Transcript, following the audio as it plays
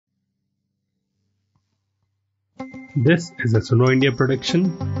This is a Suno India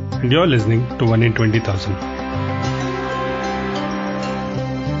production, and you're listening to 1 in 20,000.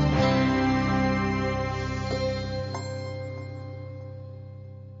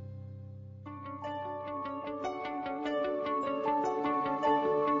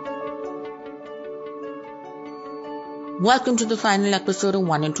 Welcome to the final episode of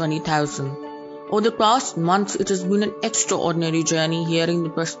 1 in 20,000. Over the past months, it has been an extraordinary journey hearing the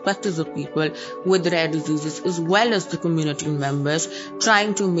perspectives of people with rare diseases as well as the community members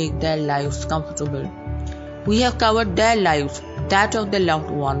trying to make their lives comfortable. We have covered their lives, that of their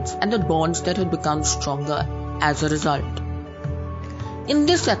loved ones, and the bonds that have become stronger as a result. In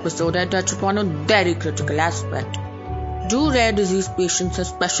this episode, I touch upon a very critical aspect. Do rare disease patients have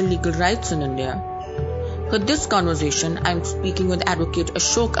special legal rights in India? For this conversation, I am speaking with Advocate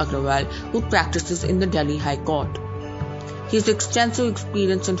Ashok Agrawal, who practices in the Delhi High Court. He has extensive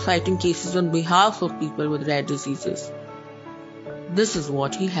experience in fighting cases on behalf of people with rare diseases. This is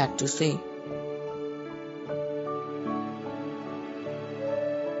what he had to say.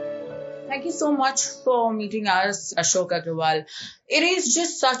 Thank you so much for meeting us, Ashok Agrawal. It is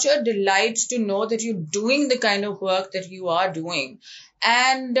just such a delight to know that you're doing the kind of work that you are doing.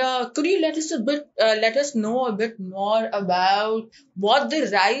 And could you let us know a bit more about what the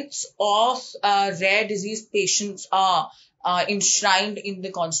rights of rare disease patients are enshrined in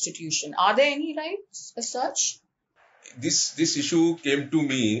the Constitution? Are there any rights as such? This issue came to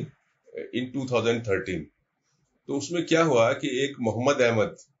me in 2013. तो उसमें क्या हुआ कि एक Mohammad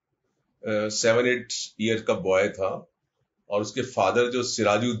Ahmad 7-8 year का boy था और उसके फादर जो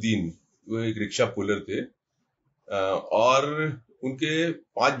सिराजुद्दीन वो एक रिक्शा पुलर थे और उनके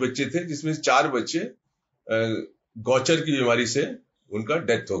 5 बच्चे थे जिसमें 4 बच्चे गौचर की बीमारी से उनका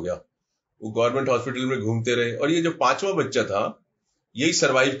डेथ हो गया। वो गवर्नमेंट हॉस्पिटल में घूमते रहे और ये जो 5वां बच्चा था यही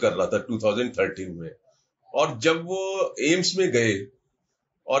सरवाइव कर रहा था 2013 में। और जब वो एम्स में गए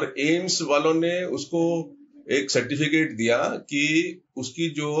और एम्स वालों ने उसको एक सर्टिफिकेट दिया कि उसकी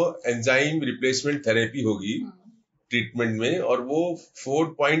जो एंजाइम रिप्लेसमेंट थेरेपी होगी ट्रीटमेंट में और वो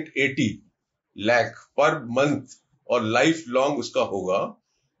 4.80 लाख पर मंथ और लाइफ लॉन्ग उसका होगा,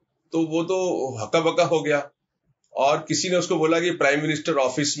 तो वो तो हक्का बक्का हो गया। और किसी ने उसको बोला कि प्राइम मिनिस्टर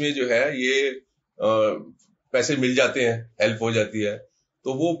ऑफिस में जो है ये पैसे मिल जाते हैं, हेल्प हो जाती है।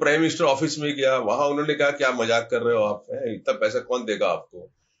 तो वो प्राइम मिनिस्टर ऑफिस में गया, वहां उन्होंने कहा क्या मजाक कर रहे हो आप, इतना पैसा कौन देगा आपको।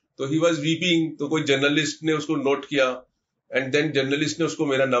 तो ही वॉज वीपिंग। तो कोई जर्नलिस्ट ने उसको नोट किया एंड देन जर्नलिस्ट ने उसको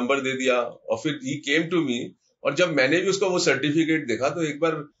मेरा नंबर दे दिया और फिर ही केम टू मी। और जब मैंने भी उसका वो सर्टिफिकेट देखा तो एक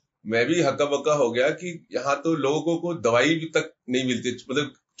बार मैं भी हक्का बक्का हो गया कि यहाँ तो लोगों को दवाई भी तक नहीं मिलती,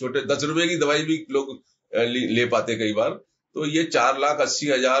 मतलब छोटे 10 रुपए की दवाई भी लोग ले पाते कई बार। तो ये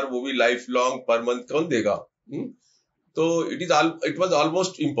 4,80,000 वो भी लाइफ लॉन्ग पर मंथ कौन देगा। तो इट वाज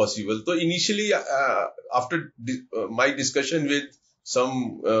ऑलमोस्ट इम्पॉसिबल। तो initially after my discussion with some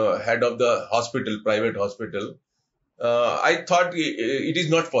head of the hospital, private hospital, I thought it is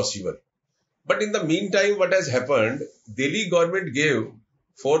not possible. But in the meantime, what has happened, Delhi government gave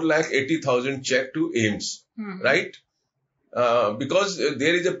 4,80,000 check to AIIMS, right? Because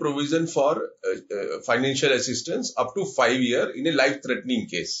there is a provision for financial assistance up to 5 years in a life-threatening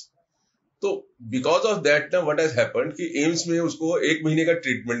case. So because of that, now what has happened कि AIIMS में उसको 1 महीने का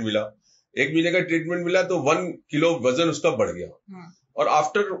treatment मिला। 1 महीने का treatment मिला तो 1 किलो वजन उसका बढ़ गया। और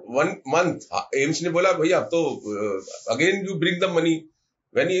आफ्टर 1 मंथ एम्स ने बोला भैया अब तो again you bring the money.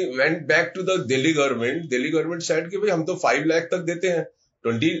 When he went back to the Delhi government said कि भाई हम तो 5 लाख तक देते हैं,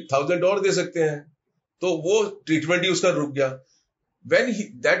 20,000 और दे सकते हैं। तो वो ट्रीटमेंट ही उसका रुक गया। When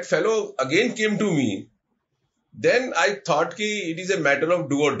that fellow again came to me, then I thought कि it is a matter of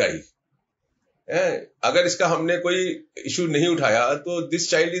do or die. अगर इसका हमने कोई इशू नहीं उठाया तो this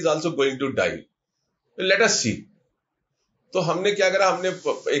child is also going to die, let us सी। तो हमने क्या करा, हमने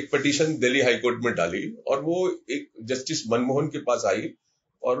एक पिटीशन दिल्ली हाई कोर्ट में डाली और वो एक जस्टिस मनमोहन के पास आई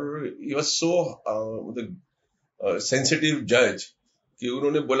और ही वाज सो सेंसिटिव जज कि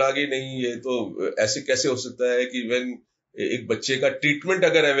उन्होंने बोला कि नहीं ये तो ऐसे कैसे हो सकता है कि व्हेन एक बच्चे का ट्रीटमेंट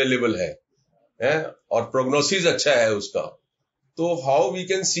अगर अवेलेबल है और प्रोग्नोसिस अच्छा है उसका, तो हाउ वी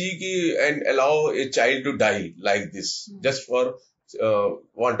कैन सी कि and allow a child to die like this just for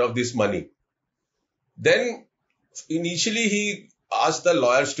want of this money. Then initially he asked the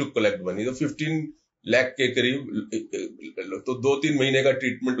lawyers to collect money, तो 15 लाख के करीब। तो 2-3 महीने का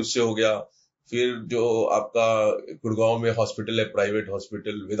ट्रीटमेंट उससे हो गया। फिर जो आपका गुड़गांव में हॉस्पिटल है, प्राइवेट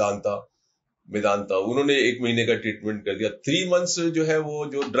हॉस्पिटल वेदांता, उन्होंने 1 महीने का ट्रीटमेंट कर दिया। 3 मंथ्स जो है वो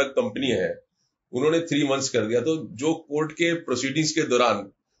जो ड्रग कंपनी है उन्होंने 3 मंथ्स कर दिया। तो जो कोर्ट के प्रोसीडिंग्स के दौरान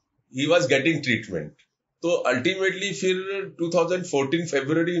ही वॉज गेटिंग ट्रीटमेंट। तो अल्टीमेटली फिर 2014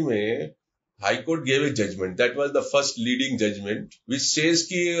 फरवरी में High Court gave a judgment. That was the first leading judgment, which says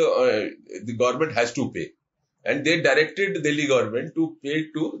that the government has to pay. And they directed Delhi government to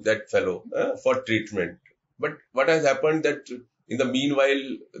pay to that fellow for treatment. But what has happened that in the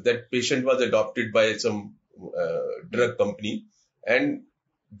meanwhile, that patient was adopted by some drug company, and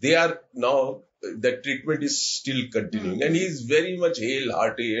they are now, that treatment is still continuing. And he is very much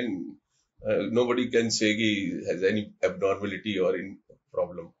hale-hearty, and nobody can say he has any abnormality or any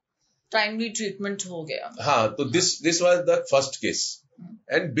problem. Timely treatment हो गया. So this was the first case.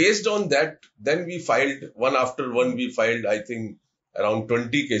 And based on that, then we filed, one after one, we filed, I think, around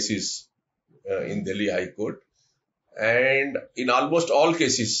 20 cases in Delhi High Court. And in almost all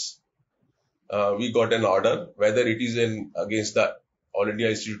cases, we got an order, whether it is against the All India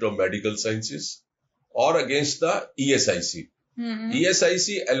Institute of Medical Sciences or against the ESIC.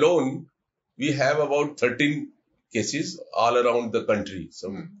 ESIC alone, we have about 13 cases all around the country.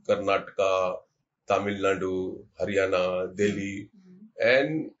 Some Karnataka, Tamil Nadu, Haryana, Delhi.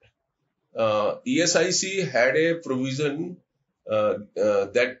 And ESIC had a provision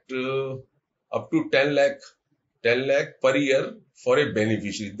that up to 10 lakh per year for a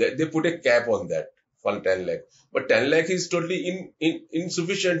beneficiary. They put a cap on that for 10 lakh. But 10 lakh is totally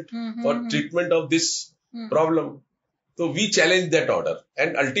insufficient for treatment of this problem. So we challenged that order.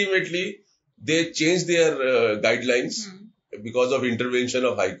 And ultimately, they changed their guidelines because of intervention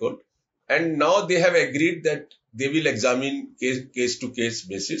of High Court. And now they have agreed that they will examine case-to-case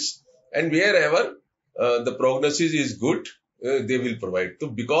basis. And wherever the prognosis is good, they will provide. So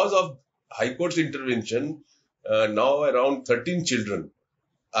because of High Court's intervention, now around 13 children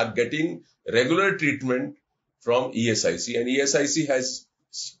are getting regular treatment from ESIC. And ESIC has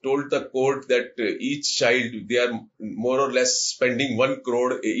told the court that each child, they are more or less spending 1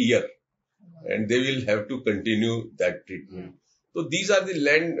 crore a year. And they will have to continue that treatment. So these are the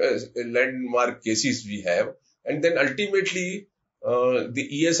landmark cases we have. And then ultimately,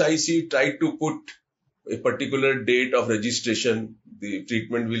 the ESIC tried to put a particular date of registration. The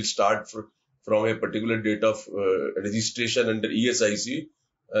treatment will start from a particular date of registration under ESIC,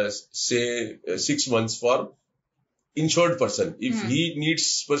 say 6 months for insured person. If he needs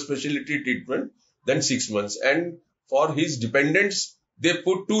super specialty treatment, then 6 months. And for his dependents, they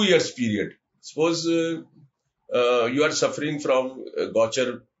put 2 years period. Suppose you are suffering from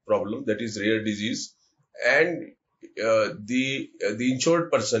Gaucher problem, that is rare disease, and the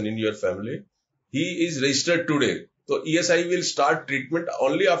insured person in your family, he is registered today. So ESI will start treatment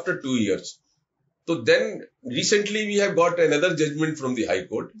only after 2 years. So then recently we have got another judgment from the High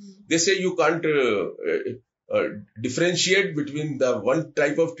Court. They say you can't differentiate between the one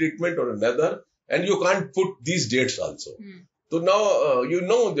type of treatment or another, and you can't put these dates also. So now,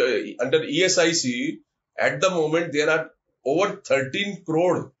 under ESIC, at the moment, there are over 13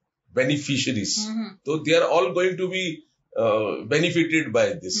 crore beneficiaries. So they are all going to be benefited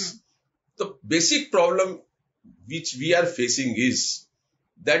by this. The basic problem which we are facing is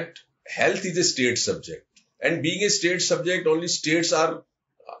that health is a state subject. And being a state subject, only states have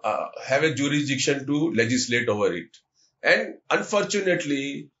a jurisdiction to legislate over it. And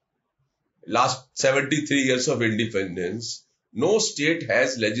unfortunately, last 73 years of independence, no state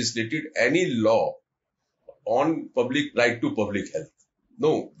has legislated any law on right to public health.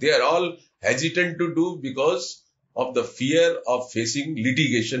 No, they are all hesitant to do because of the fear of facing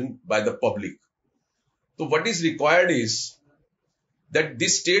litigation by the public. So what is required is that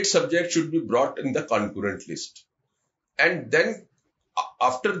this state subject should be brought in the concurrent list. And then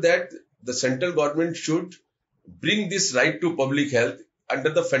after that, the central government should bring this right to public health under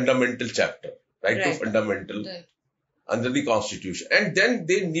the fundamental chapter, right to fundamental, under the constitution. And then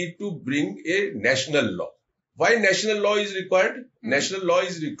they need to bring a national law. Why national law is required? National law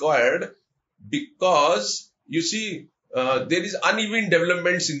is required because, you see, there is uneven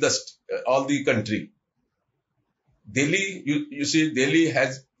developments in all the country. Delhi, you see, Delhi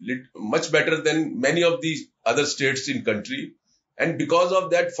has much better than many of the other states in country. And because of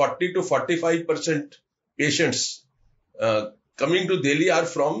that, 40 to 45% patients coming to Delhi are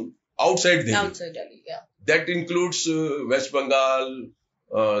from outside Delhi. Outside Delhi, yeah. That includes West Bengal,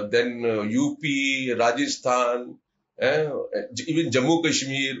 then UP, Rajasthan, even Jammu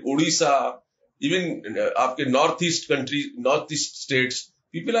Kashmir, Odisha, even आपके northeast states.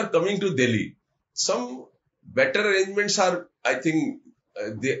 People are coming to Delhi. Some better arrangements are, I think,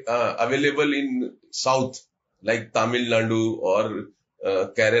 available in south, like Tamil Nadu or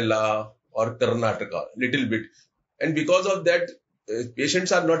Kerala or Karnataka, little bit. And because of that,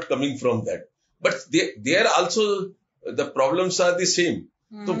 patients are not coming from that. But there also the problems are the same.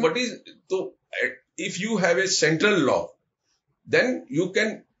 So if you have a central law, then you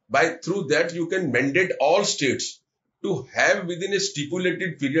can through that you can mandate all states to have within a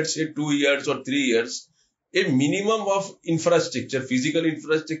stipulated period, say 2 years or 3 years, a minimum of infrastructure, physical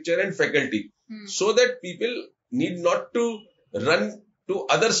infrastructure and faculty, so that people need not to run to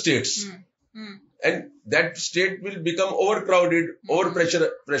other states. And that state will become overcrowded,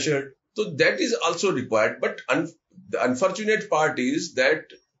 pressured. So that is also required. But the unfortunate part is that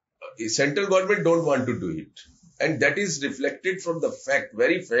central government don't want to do it. And that is reflected from the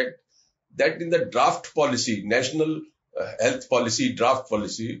very fact that in the draft policy, National Health Policy, draft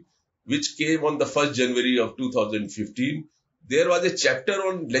policy, which came on the 1st January of 2015, there was a chapter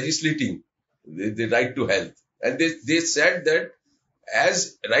on legislating the right to health. And they said that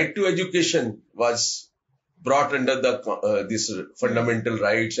as right to education was brought under the this fundamental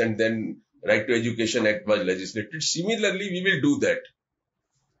rights, and then Right to Education Act was legislated, similarly we will do that.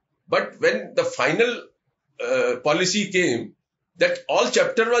 But when the final policy came, that all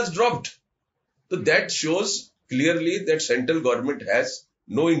chapter was dropped. So that shows clearly that central government has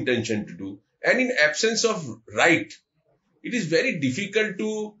no intention to do. And in absence of right, it is very difficult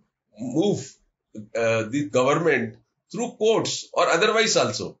to move the government through courts or otherwise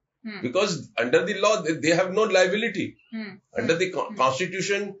also. Because under the law, they have no liability. Under the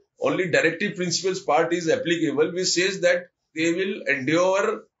constitution, only directive principles part is applicable, which says that they will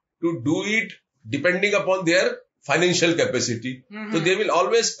endeavor to do it depending upon their financial capacity. So they will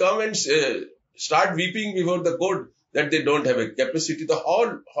always come and start weeping before the court that they don't have a capacity.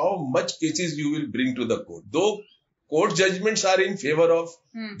 So how much cases you will bring to the court? Though court judgments are in favor of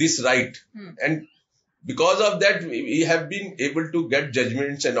this right. And because of that, we have been able to get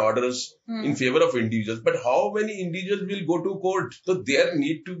judgments and orders in favor of individuals. But how many individuals will go to court? So there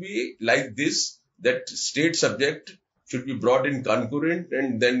need to be like this, that state subject should be brought in concurrent,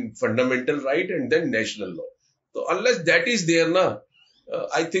 and then fundamental right, and then national law. So unless that is there,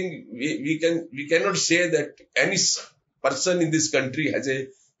 I think we cannot say that any person in this country has a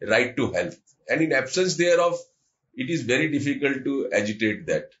right to health. And in absence thereof, it is very difficult to agitate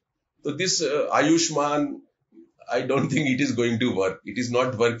that. So this Ayushman, I don't think it is going to work. It is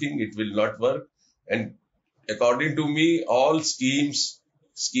not working. It will not work. And according to me, all schemes,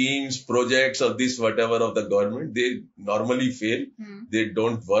 projects of this, whatever of the government, they normally fail. They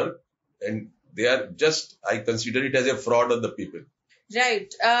don't work. And they are just, I consider it as a fraud of the people.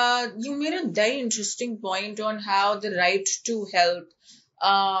 Right. You made a very interesting point on how the right to health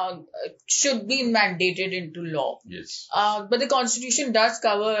should be mandated into law. Yes. But the Constitution does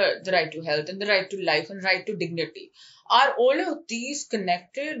cover the right to health and the right to life and right to dignity. Are all of these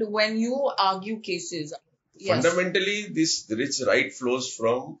connected when you argue cases? Yes. Fundamentally, this right flows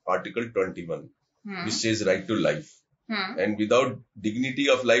from Article 21, which says right to life. And without dignity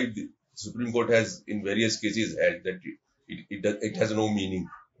of life, the Supreme Court has in various cases held that it has no meaning.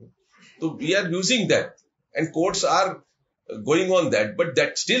 So we are using that, and courts are going on that, but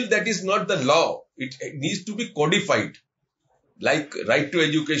that is not the law. It needs to be codified, like right to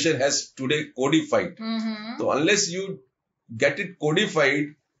education has today codified. So unless you get it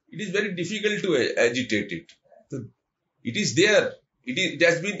codified, it is very difficult to agitate it. So it is there. It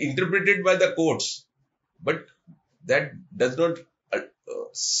has been interpreted by the courts, but that does not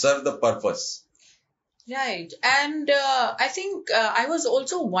serve the purpose. Right. And I think I was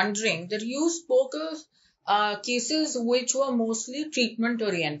also wondering that you spoke of cases which were mostly treatment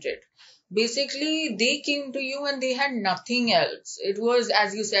oriented. Basically, they came to you and they had nothing else. It was,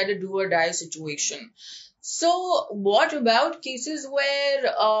 as you said, a do or die situation. So what about cases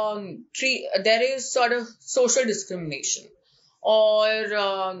where there is sort of social discrimination, or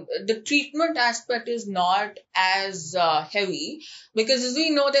the treatment aspect is not as heavy? Because as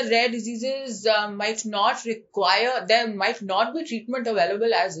we know, the rare diseases might not be treatment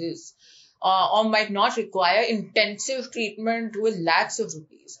available as is, or might not require intensive treatment with lakhs of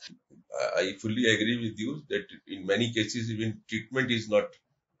rupees. I fully agree with you that in many cases, even treatment is not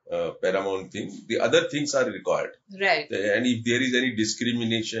paramount thing. The other things are required. Right. And if there is any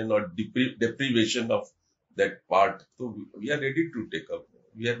discrimination or deprivation of that part, so we are ready to take up.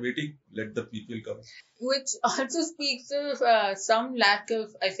 We are waiting. Let the people come. Which also speaks of some lack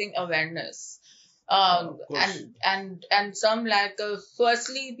of, I think, awareness. And some lack of,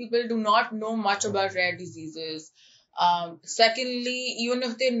 firstly, people do not know much about rare diseases. Secondly, even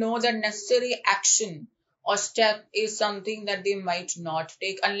if they know that necessary action or step is something that they might not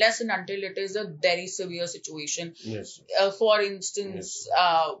take unless and until it is a very severe situation. Yes. For instance,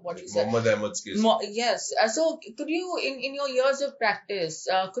 what Like you said. Mohammed Ahmad's case. Yes. So, could you, in your years of practice,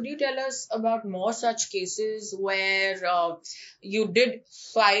 could you tell us about more such cases where you did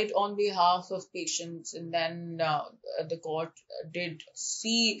fight on behalf of patients and then the court did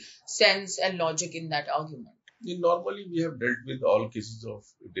see sense and logic in that argument? Normally, we have dealt with all cases of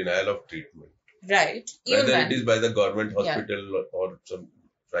denial of treatment. Right. Even Whether then. it is by the government Yeah. hospital or some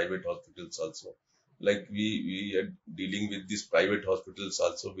private hospitals also. Like we are dealing with these private hospitals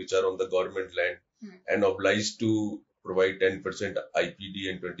also, which are on the government land and obliged to provide 10% IPD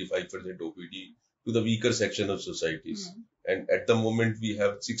and 25% OPD to the weaker section of societies. And at the moment, we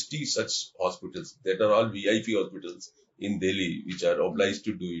have 60 such hospitals that are all VIP hospitals in Delhi, which are obliged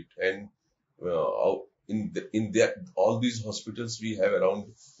to do it. And in all these hospitals, we have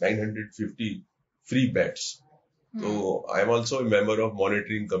around 950 free beds. So I'm also a member of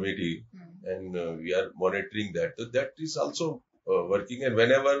monitoring committee, and we are monitoring that. So that is also working. And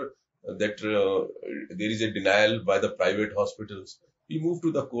whenever there is a denial by the private hospitals, we move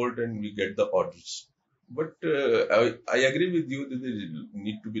to the court and we get the orders. But I agree with you that there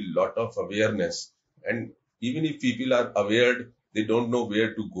need to be a lot of awareness. And even if people are aware, they don't know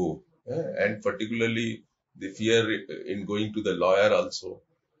where to go. And particularly, they fear in going to the lawyer also.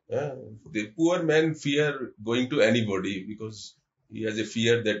 The poor man fear going to anybody because he has a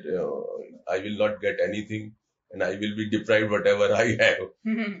fear that I will not get anything and I will be deprived whatever I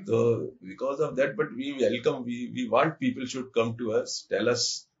have. So because of that, but we welcome, we want people should come to us, tell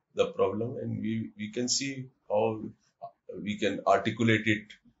us the problem, and we can see how we can articulate it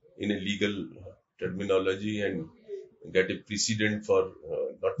in a legal terminology and get a precedent for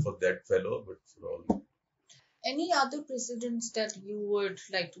not for that fellow but for all. Any other precedents that you would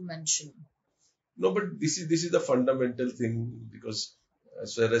like to mention? No, but this is the fundamental thing, because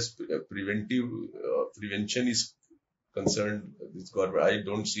as far as prevention is concerned, this government, I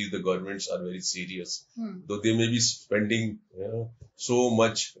don't see the governments are very serious, though they may be spending so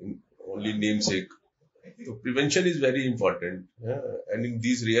much in only namesake. So prevention is very important, and in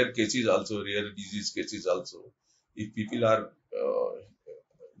these rare cases also, rare disease cases also, if people are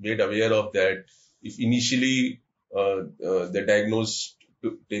made aware of that, if initially the diagnosis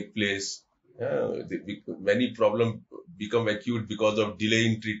to take place, many problems become acute because of delay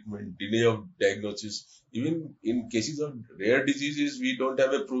in treatment, delay of diagnosis. Even in cases of rare diseases, we don't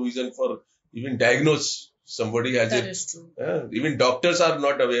have a provision for even diagnose somebody has That it. is true. Even doctors are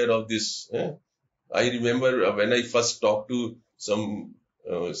not aware of this. I remember when I first talked to some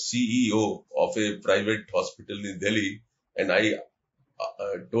CEO of a private hospital in Delhi, and I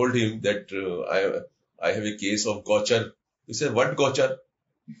told him that I have a case of Gochar. He said, "What Gochar?"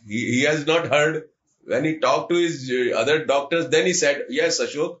 He has not heard. When he talked to his other doctors, then he said, "Yes,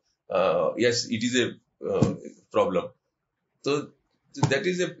 Ashok, yes, it is a problem." So that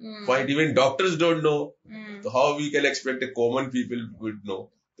is a point. Even doctors don't know. So how we can expect a common people would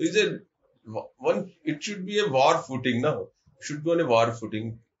know? Is a one. It should be a war footing now. Should be on a war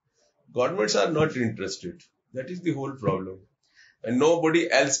footing. Governments are not interested. That is the whole problem, and nobody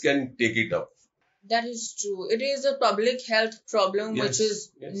else can take it up. That is true. It is a public health problem Yes, which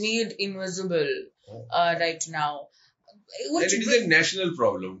is yes. made invisible right now. And Which it is a national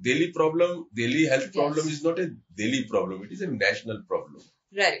problem. Delhi health problem is not a Delhi problem. It is a national problem.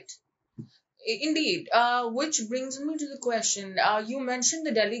 Right. Indeed. Which brings me to the question. You mentioned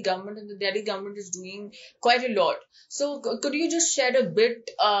the Delhi government, and the Delhi government is doing quite a lot. So, could you just shed a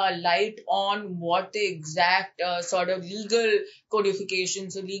bit light on what the exact sort of legal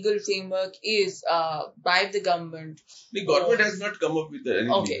codifications or legal framework is by the government? The government has not come up with any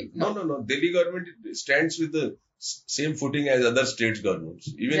Okay, legal. No. Delhi government stands with the same footing as other states governments.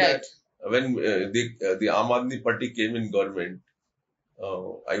 Even Right. when the Aam Aadmi Party came in government,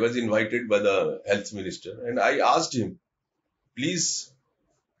 I was invited by the health minister, and I asked him, please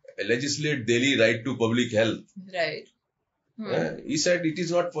legislate Delhi right to public health. Right. He said it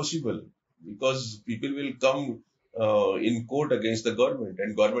is not possible because people will come in court against the government,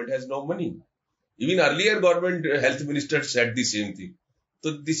 and government has no money. Even earlier government health minister said the same thing.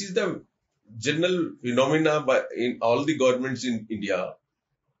 So this is the general phenomena in all the governments in India,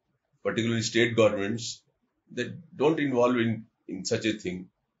 particularly state governments, that don't involve in such a thing.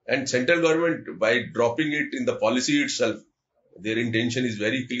 And central government, by dropping it in the policy itself, their intention is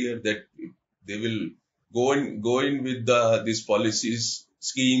very clear that they will go in with these policies,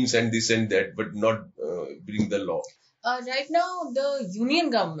 schemes and this and that, but not bring the law. Right now, the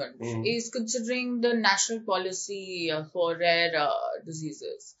union government is considering the national policy for rare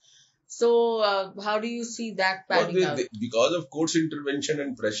diseases. So, how do you see that No, panning out? because of court's intervention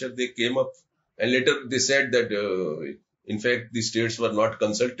and pressure, they came up, and later they said that, in fact, the states were not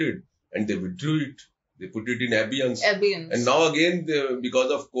consulted, and they withdrew it. They put it in abeyance. And now again,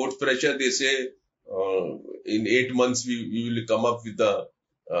 because of court pressure, they say in 8 months we will come up with the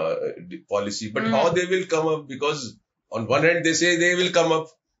policy. But how they will come up? Because on one hand they say they will come up,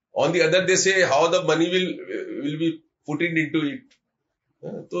 on the other they say how the money will be put into it.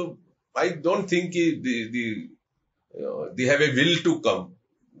 So I don't think they have a will to come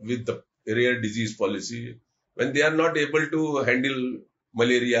with the rare disease policy when they are not able to handle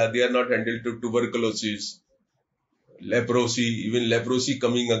malaria, they are not handled to tuberculosis, leprosy, even leprosy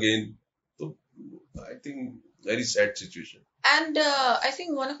coming again. So I think very sad situation. And I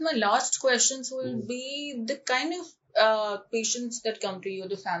think one of my last questions will be the kind of patients that come to you,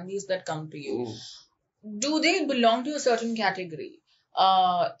 the families that come to you. Do they belong to a certain category,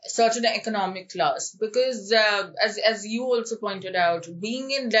 certain economic class? Because as you also pointed out,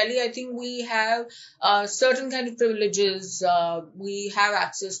 being in Delhi, I think we have certain kind of privileges. We have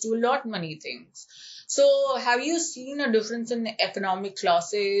access to a lot many things. So, have you seen a difference in economic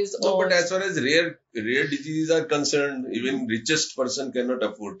classes? No, but as far as rare diseases are concerned, even richest person cannot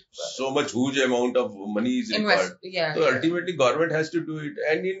afford so much huge amount of money is required. So ultimately, government has to do it.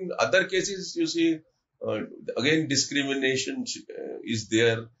 And in other cases, you see, again discrimination is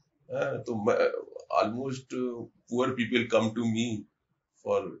there. Almost poor people come to me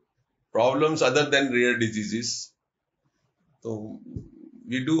for problems other than rare diseases. So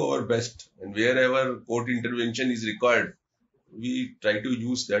we do our best, and wherever court intervention is required, we try to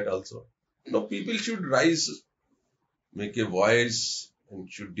use that also. No, people should rise, make a voice,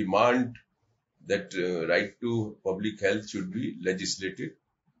 and should demand that right to public health should be legislated.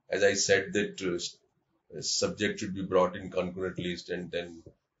 As I said, that subject should be brought in concurrent list, and then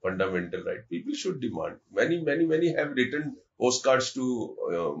fundamental right. People should demand. Many have written postcards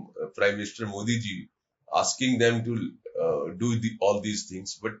to Prime Minister Modi ji, asking them to do all these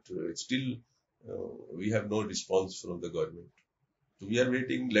things, but still we have no response from the government. So we are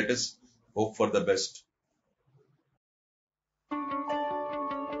waiting. Let us hope for the best.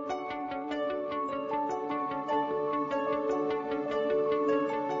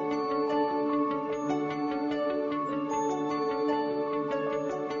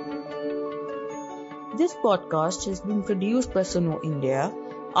 This podcast has been produced by Suno India,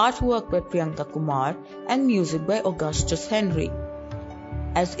 artwork by Priyanka Kumar, and music by Augustus Henry.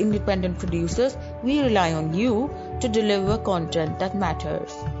 As independent producers, we rely on you to deliver content that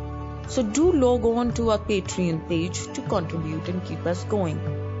matters. So do log on to our Patreon page to contribute and keep us going.